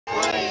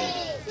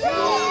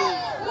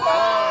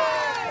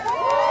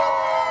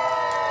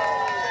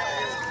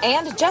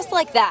And just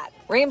like that,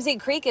 Ramsey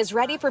Creek is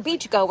ready for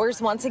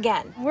beachgoers once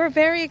again. We're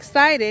very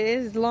excited. It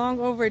is long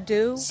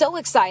overdue. So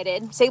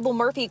excited, Sable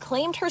Murphy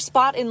claimed her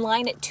spot in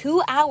line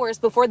 2 hours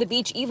before the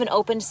beach even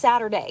opened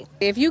Saturday.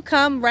 If you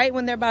come right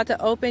when they're about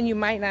to open, you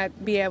might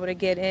not be able to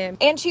get in.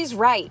 And she's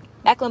right.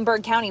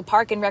 Mecklenburg County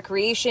Park and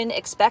Recreation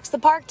expects the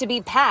park to be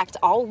packed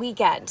all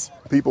weekend.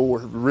 People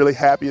were really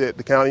happy that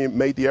the county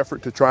made the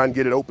effort to try and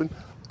get it open.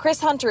 Chris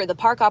Hunter, the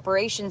park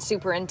operations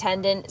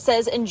superintendent,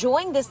 says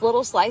enjoying this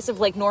little slice of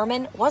Lake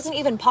Norman wasn't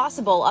even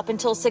possible up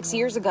until 6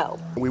 years ago.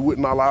 We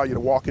wouldn't allow you to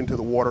walk into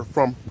the water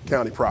from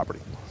county property.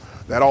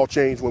 That all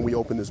changed when we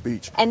opened this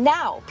beach. And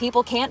now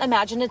people can't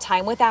imagine a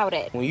time without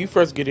it. When you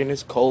first get in,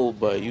 it's cold,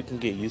 but you can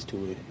get used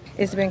to it.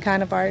 It's been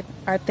kind of our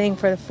thing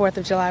for the 4th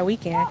of July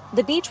weekend.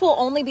 The beach will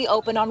only be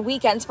open on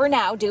weekends for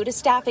now due to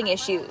staffing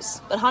issues.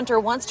 But Hunter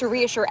wants to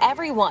reassure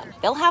everyone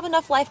they'll have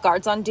enough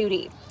lifeguards on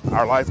duty.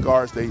 Our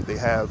lifeguards, they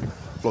have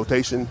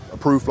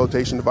approved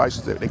flotation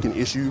devices that they can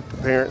issue to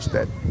parents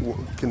that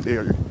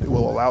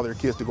will allow their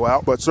kids to go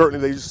out. But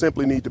certainly they just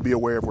simply need to be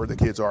aware of where the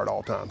kids are at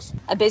all times.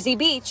 A busy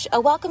beach, a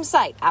welcome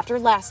sight after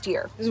last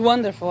year. It's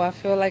wonderful. I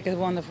feel like it's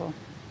wonderful.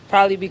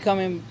 Probably be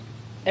coming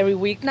every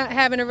week. Not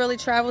having to really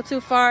travel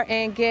too far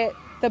and get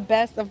the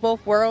best of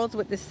both worlds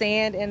with the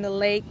sand and the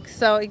lake.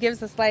 So it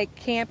gives us like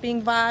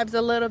camping vibes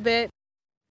a little bit.